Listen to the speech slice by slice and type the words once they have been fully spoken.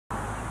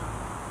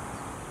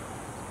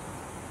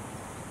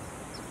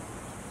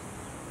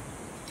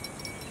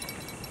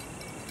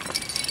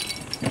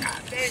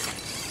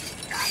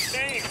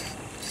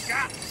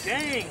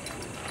Dang.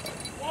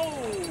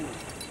 Whoa.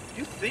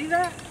 You see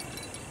that?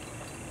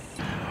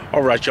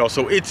 All right, y'all,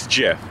 so it's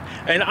Jeff,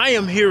 and I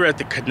am here at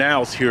the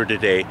canals here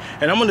today,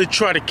 and I'm gonna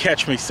try to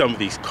catch me some of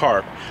these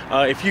carp.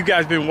 If you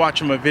guys been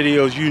watching my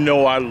videos, you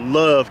know I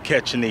love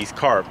catching these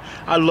carp.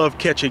 I love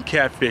catching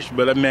catfish,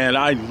 but man,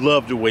 I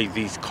love the way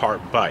these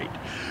carp bite.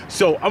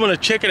 So I'm gonna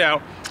check it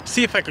out,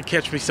 see if I can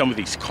catch me some of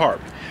these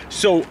carp.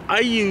 So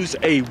I use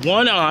a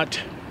 1/0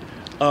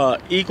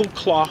 eagle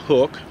claw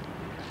hook.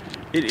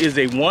 It is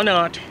a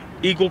 1/0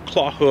 eagle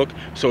claw hook,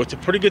 so it's a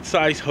pretty good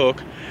size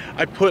hook.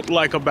 I put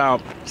like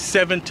about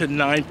 7 to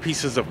 9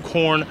 pieces of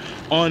corn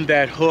on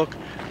that hook,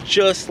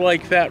 just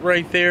like that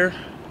right there.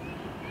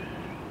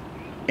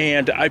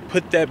 And I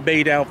put that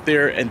bait out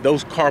there, and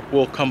those carp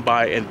will come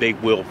by and they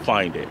will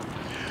find it.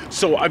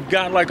 So I've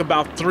got like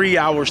about 3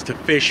 hours to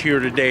fish here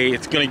today.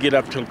 It's gonna get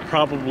up to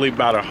probably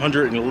about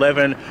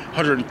 111,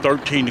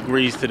 113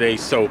 degrees today.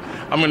 So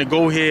I'm gonna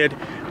go ahead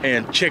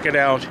and check it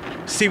out,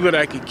 see what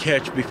I can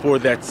catch before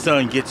that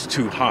sun gets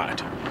too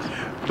hot.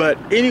 But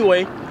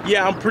anyway,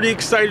 yeah, I'm pretty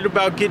excited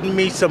about getting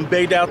me some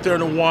bait out there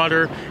in the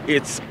water.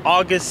 It's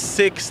August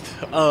 6th,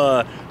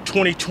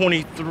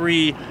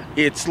 2023.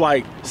 It's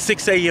like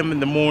 6 a.m. in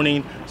the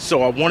morning,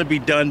 so I want to be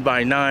done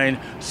by 9.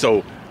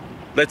 So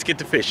let's get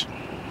to fishing.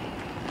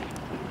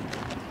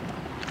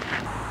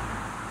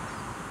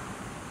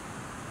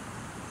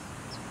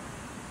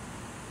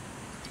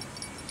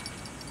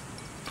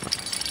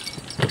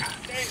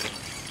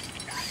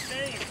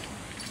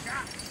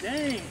 God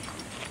dang.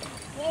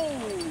 Whoa.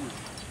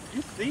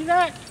 You see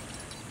that?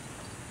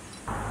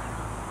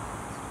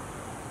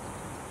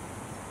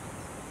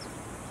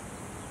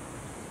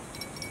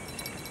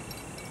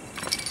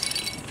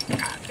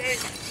 God dang.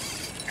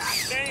 God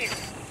dang.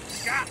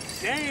 God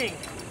dang.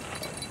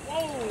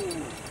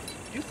 Whoa.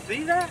 You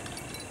see that?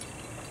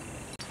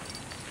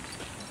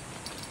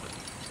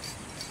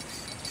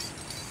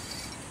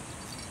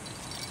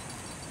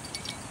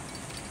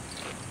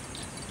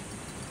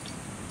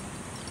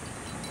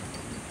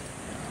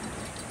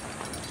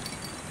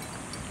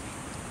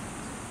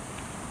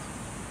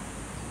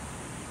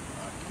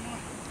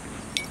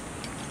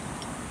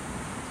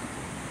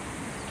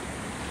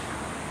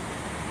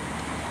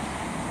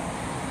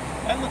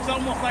 That looks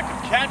almost like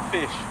a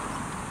catfish.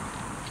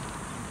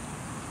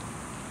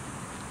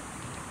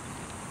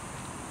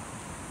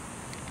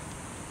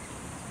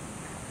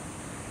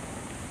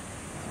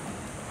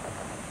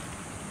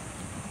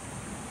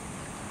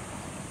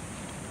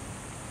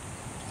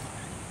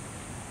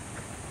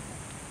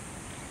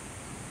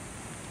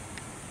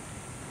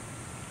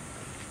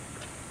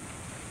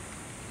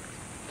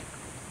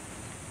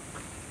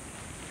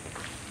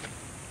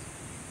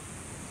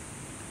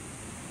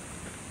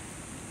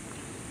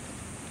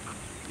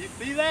 You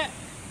see that?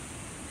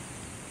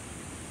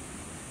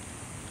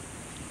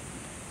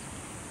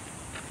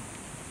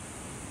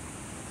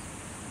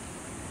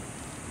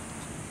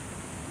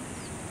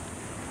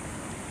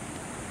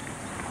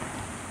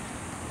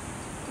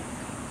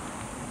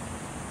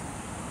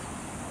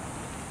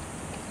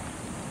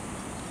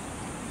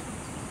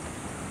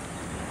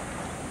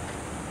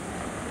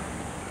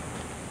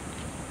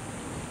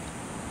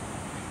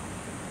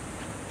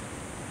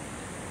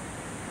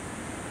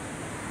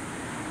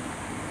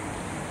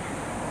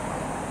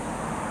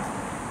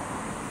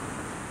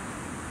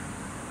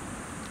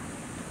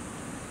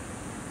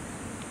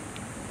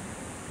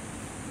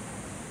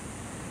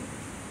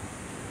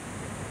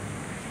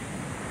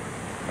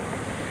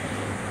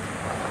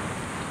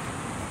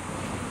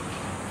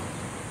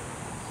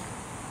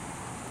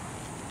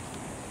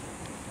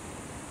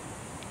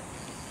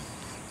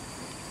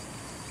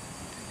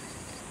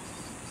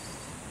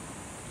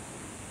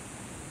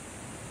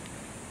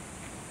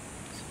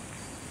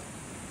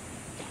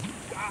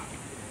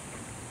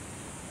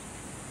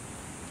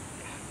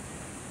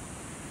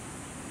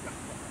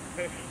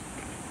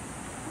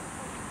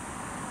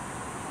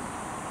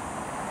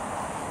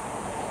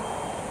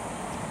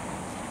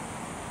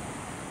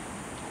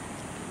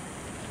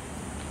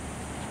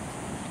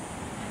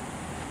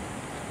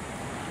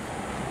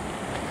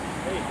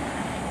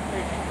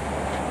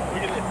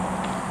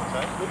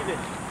 Look at this.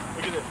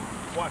 Look at this.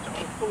 Watch, I'm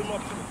gonna pull him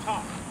up to the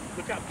top.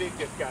 Look how big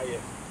this guy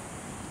is.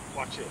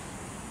 Watch this.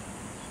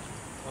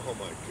 Oh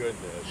my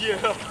goodness.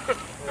 Yeah.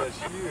 That's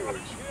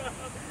huge. Yeah.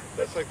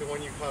 That's like the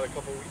one you caught a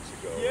couple weeks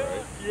ago, Yeah,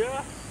 right?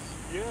 yeah,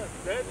 yeah.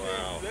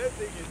 Wow. That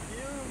thing is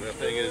huge. That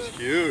thing is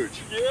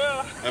huge.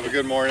 Yeah. Have a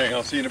good morning.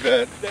 I'll see you in a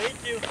bit. Thank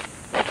you.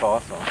 That's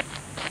awesome.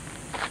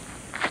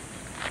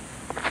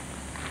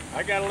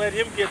 I gotta let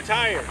him get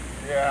tired.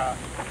 Yeah.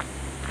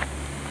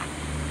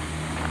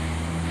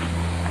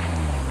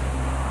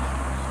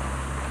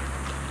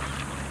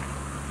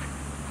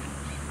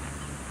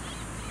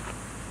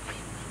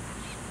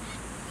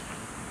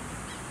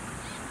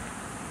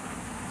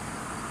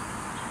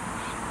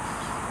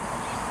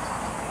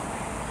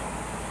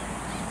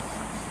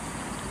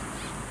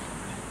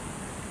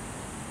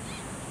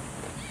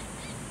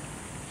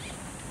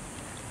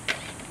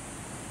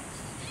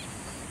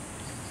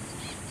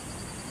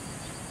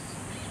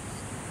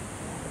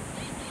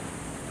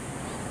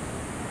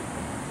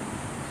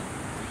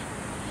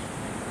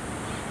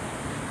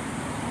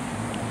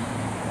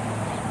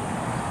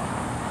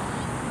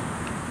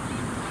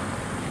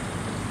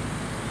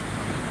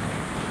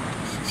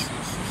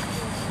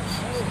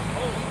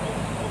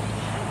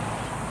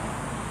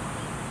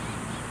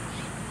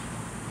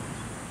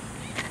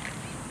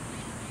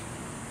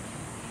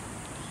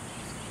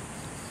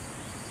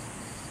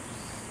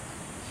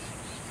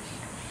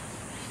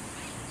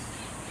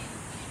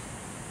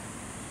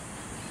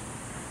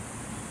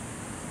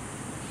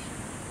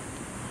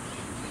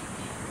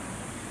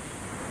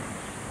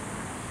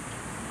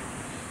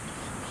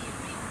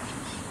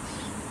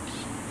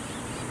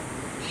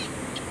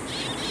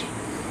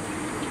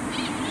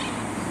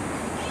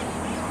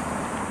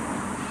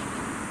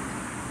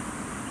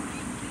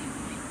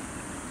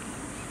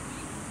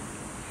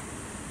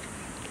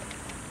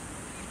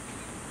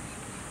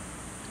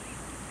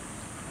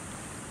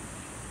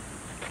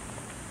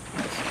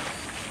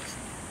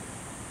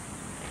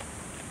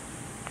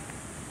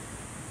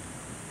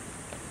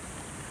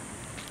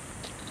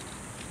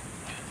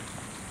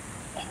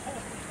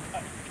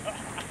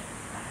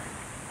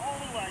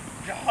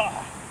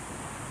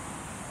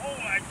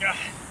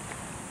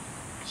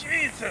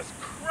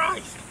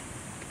 Christ!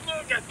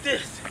 Look at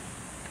this!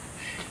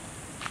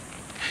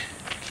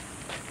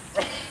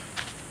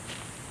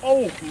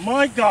 Oh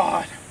my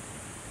God!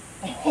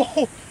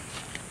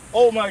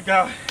 Oh my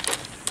God!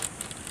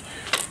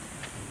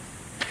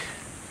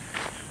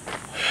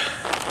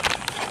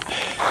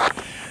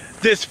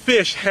 This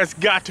fish has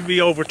got to be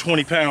over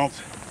 20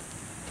 pounds.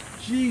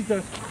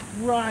 Jesus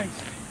Christ!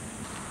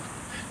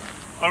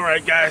 All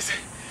right, guys,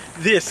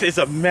 this is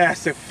a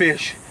massive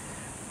fish.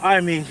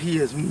 I mean, he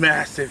is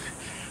massive.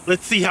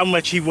 Let's see how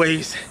much he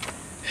weighs.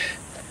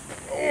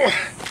 Oh,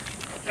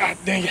 God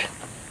dang it.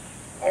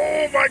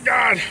 Oh my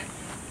God.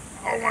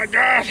 Oh my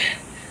God.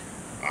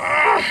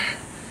 Ah.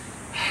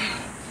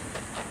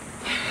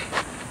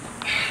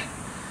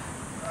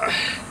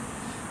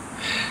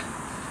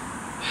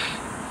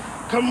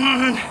 Come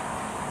on.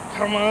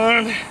 Come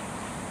on.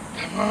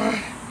 Come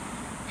on.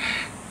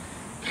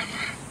 Come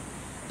on.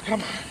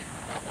 Come on.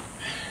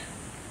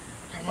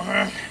 Come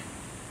on.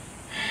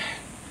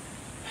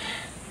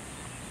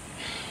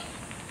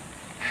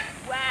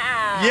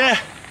 Wow. Yeah,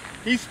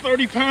 he's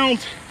 30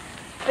 pounds.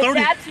 But 30.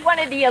 that's one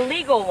of the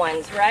illegal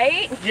ones,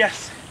 right?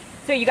 Yes.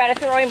 So you got to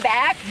throw him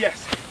back?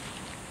 Yes.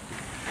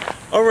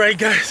 All right,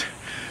 guys.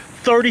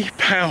 30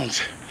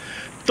 pounds.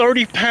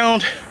 30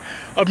 pound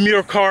of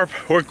mirror carp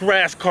or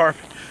grass carp.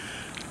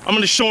 I'm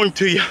going to show him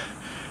to you.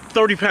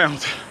 30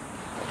 pounds.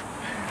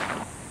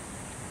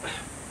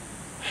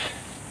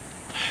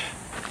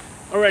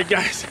 All right,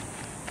 guys.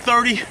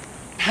 30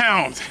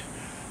 pounds.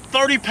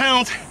 30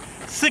 pounds,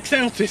 6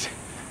 ounces.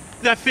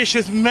 That fish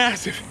is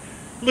massive.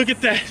 Look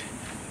at that.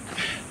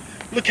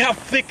 Look how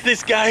thick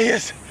this guy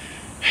is.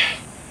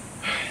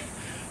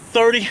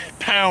 30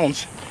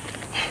 pounds.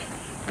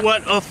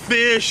 What a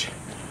fish.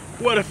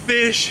 What a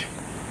fish.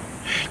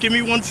 Give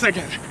me 1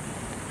 second.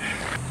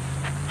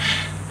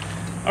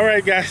 All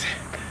right, guys.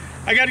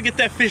 I got to get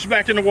that fish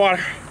back in the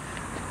water.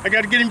 I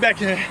got to get him back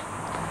in there.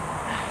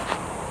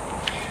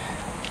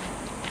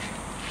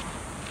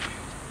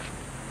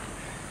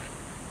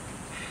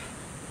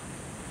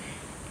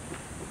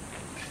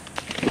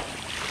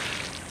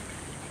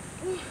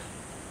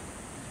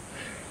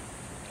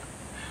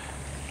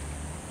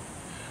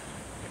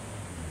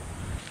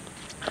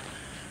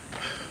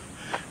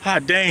 Ah,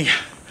 dang,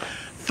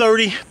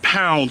 30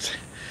 pounds.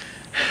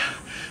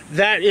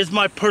 That is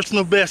my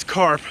personal best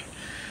carp.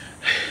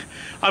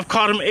 I've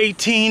caught him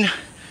 18.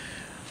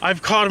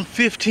 I've caught him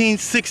 15,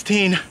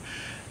 16.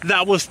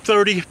 That was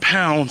 30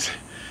 pounds.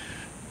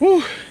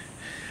 Woo.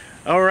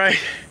 All right,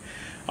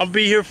 I'll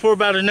be here for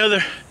about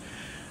another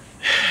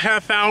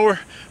half hour,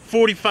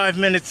 45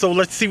 minutes. So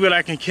let's see what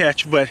I can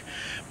catch. But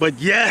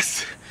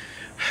yes,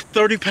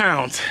 30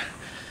 pounds.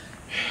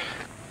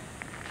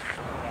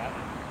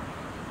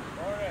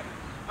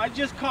 I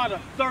just caught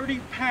a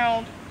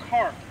 30-pound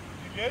carp.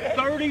 You did?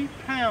 30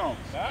 pounds.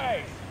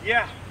 Nice.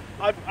 Yeah.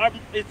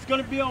 It's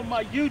going to be on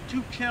my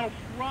YouTube channel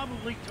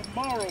probably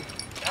tomorrow.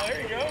 Oh,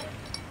 there you go.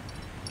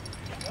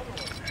 Another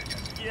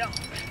one. Yeah.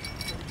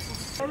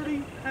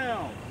 30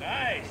 pounds.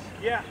 Nice.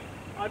 Yeah.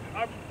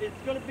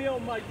 It's going to be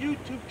on my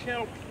YouTube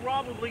channel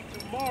probably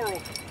tomorrow.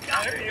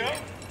 Oh, there you go.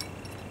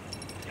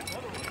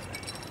 Another one.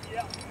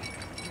 Yeah.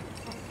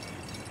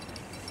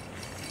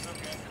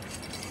 Okay.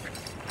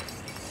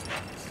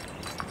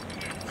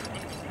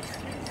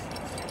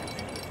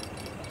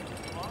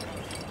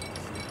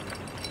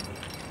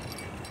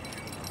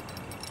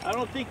 I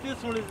don't think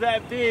this one is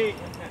that big.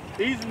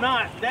 He's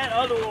not. That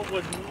other one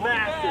was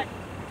massive.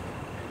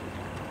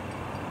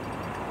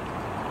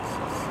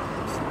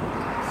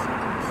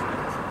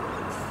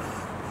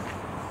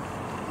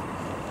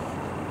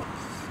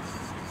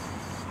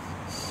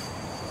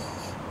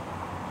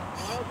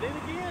 Well, then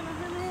again,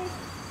 isn't it?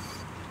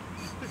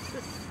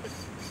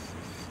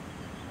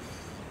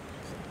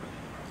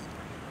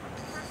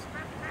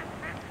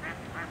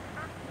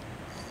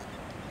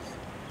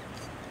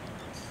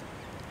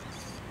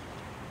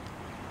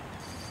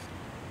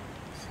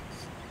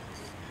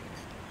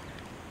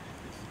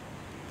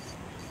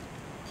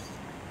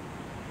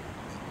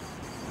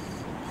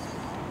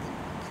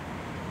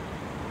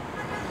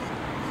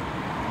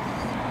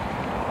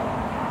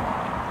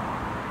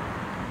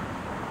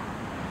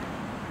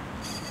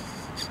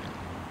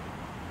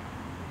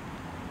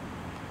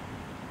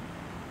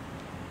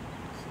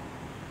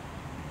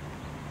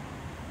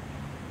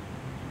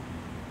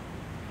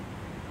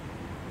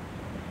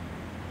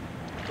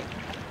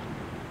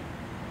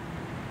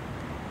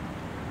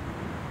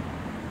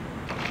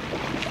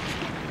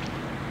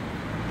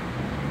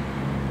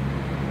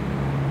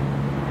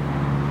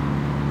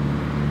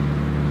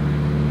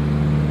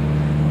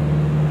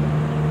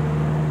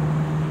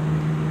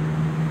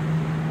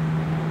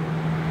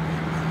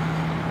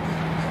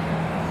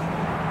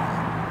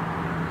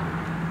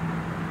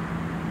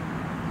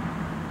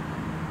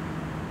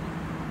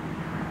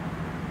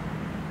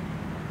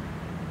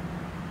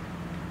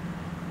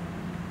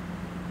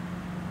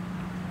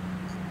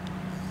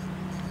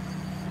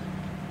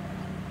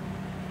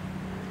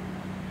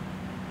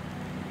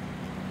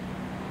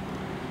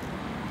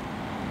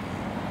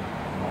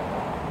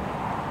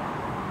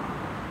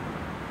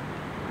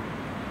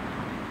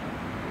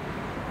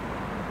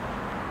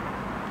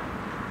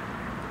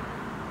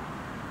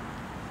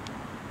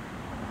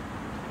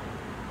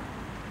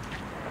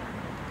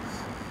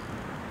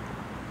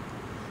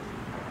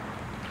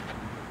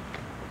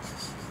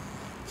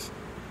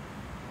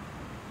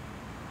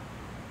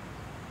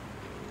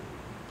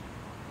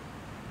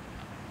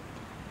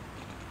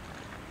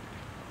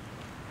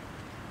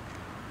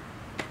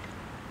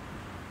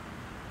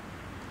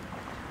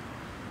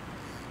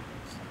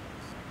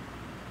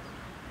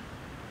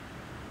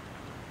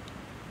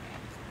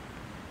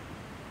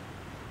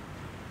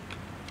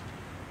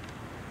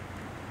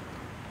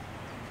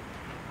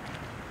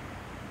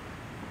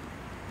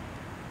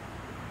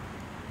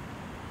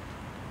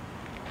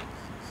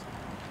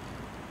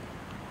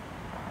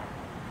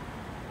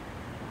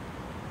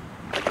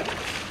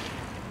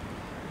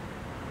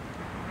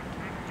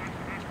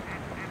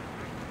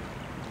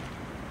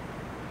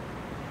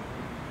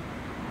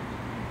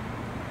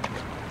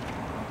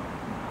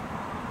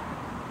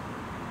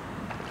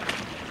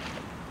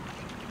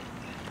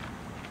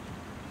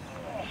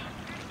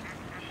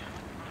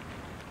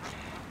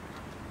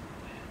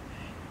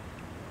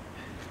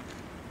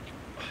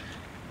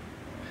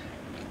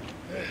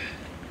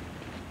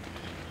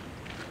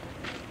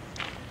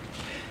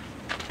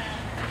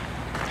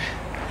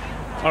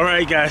 All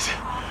right, guys,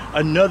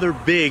 another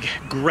big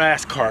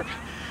grass carp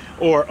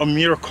or a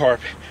mirror carp.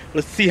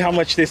 Let's see how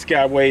much this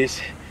guy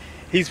weighs.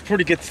 He's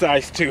pretty good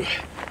size too.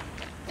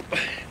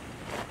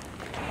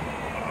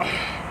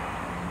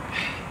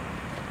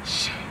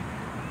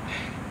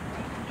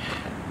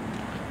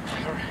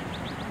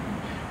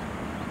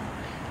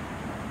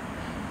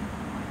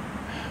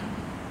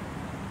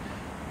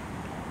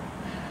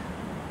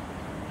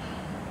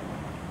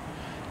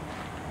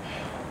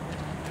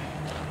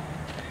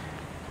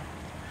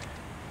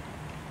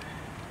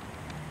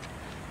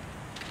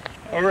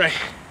 All right,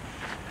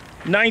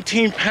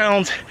 19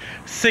 pounds,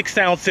 6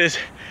 ounces.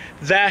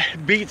 That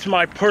beats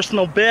my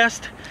personal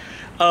best,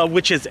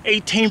 which is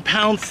 18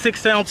 pounds,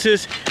 6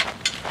 ounces.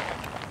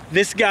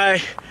 This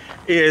guy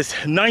is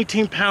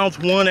 19 pounds,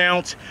 1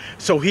 ounce.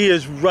 So he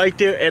is right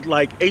there at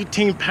like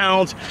 18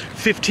 pounds,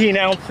 15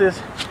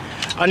 ounces.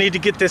 I need to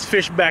get this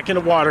fish back in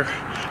the water.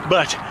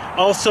 But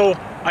also,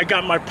 I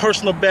got my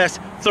personal best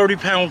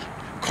 30-pound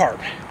carp.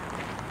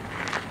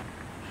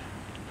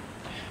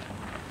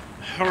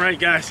 All right,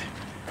 guys.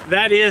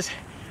 That is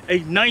a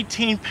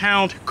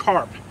 19-pound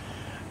carp.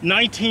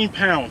 19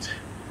 pounds.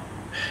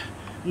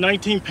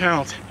 19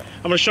 pounds.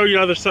 I'm gonna show you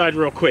the other side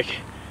real quick.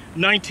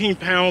 19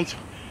 pounds,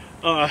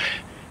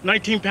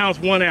 19 pounds,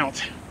 1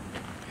 ounce.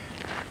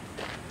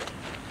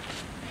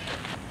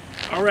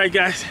 All right,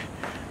 guys.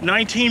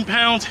 19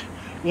 pounds,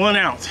 1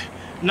 ounce.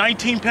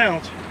 19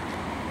 pounds.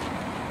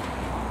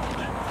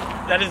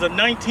 That is a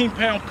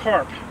 19-pound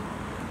carp.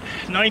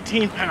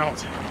 19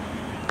 pounds.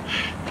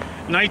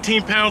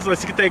 19 pounds,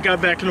 let's get that guy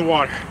back in the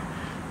water.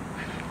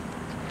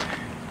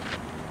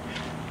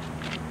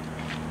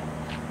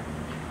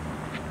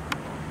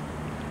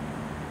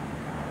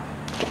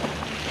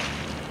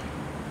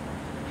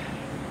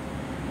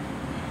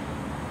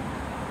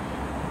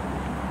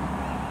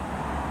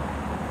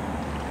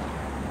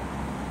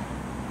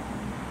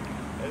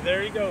 And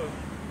there he goes.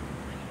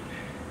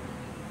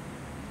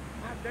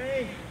 God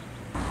dang.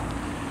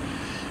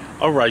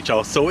 All right,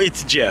 y'all, so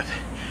it's Jeff.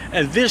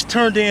 And this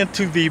turned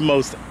into the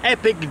most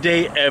epic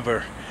day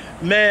ever.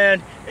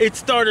 Man, it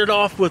started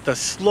off with a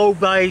slow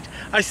bite.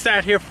 I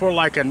sat here for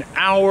like an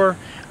hour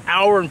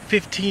and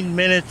 15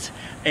 minutes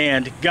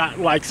and got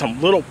like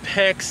some little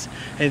pecks.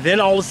 And then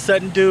all of a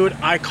sudden, dude,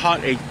 I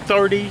caught a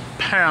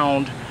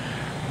 30-pound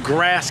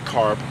grass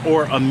carp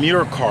or a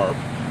mirror carp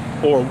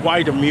or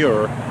white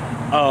amur.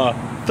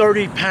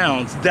 30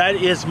 pounds. That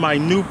is my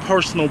new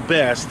personal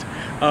best.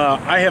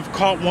 I have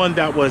caught one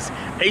that was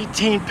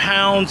 18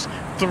 pounds,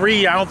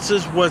 3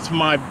 ounces was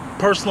my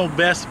personal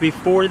best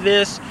before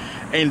this,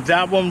 and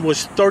that one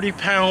was 30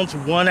 pounds,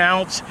 1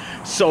 ounce.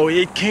 So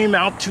it came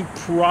out to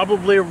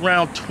probably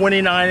around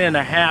 29 and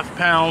a half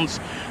pounds.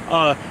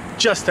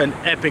 Just an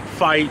epic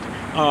fight.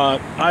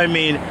 I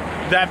mean,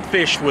 that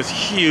fish was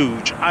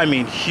huge. I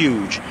mean,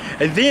 huge.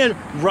 And then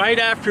right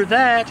after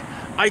that,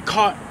 I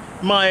caught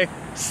my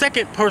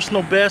second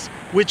personal best,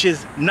 which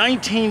is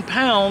 19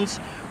 pounds,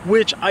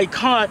 which I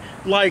caught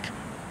like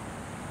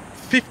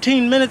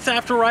 15 minutes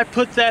after I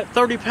put that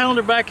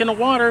 30-pounder back in the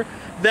water.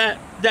 That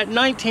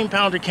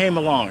 19-pounder came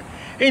along.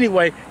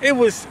 Anyway, it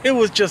was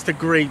just a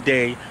great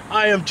day.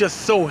 I am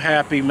just so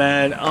happy,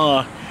 man.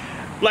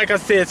 Like I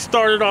said,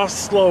 started off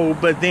slow,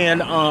 but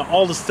then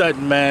all of a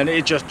sudden, man,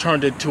 it just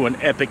turned into an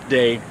epic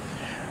day.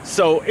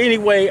 So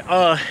anyway,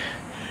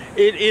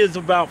 it is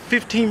about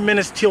 15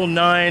 minutes till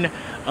 9.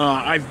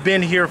 I've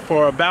been here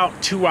for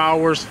about 2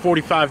 hours,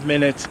 45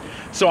 minutes.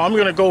 So I'm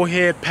gonna go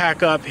ahead,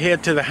 pack up,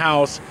 head to the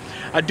house.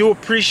 I do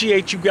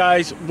appreciate you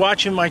guys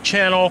watching my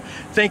channel.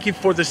 Thank you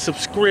for the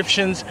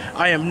subscriptions.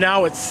 I am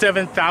now at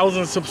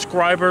 7,000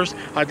 subscribers.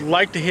 I'd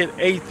like to hit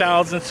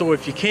 8,000, so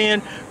if you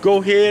can,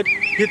 go ahead,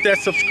 hit that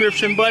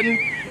subscription button.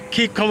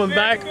 Keep coming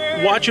back,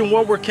 watching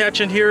what we're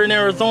catching here in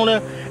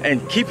Arizona,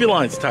 and keep your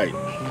lines tight.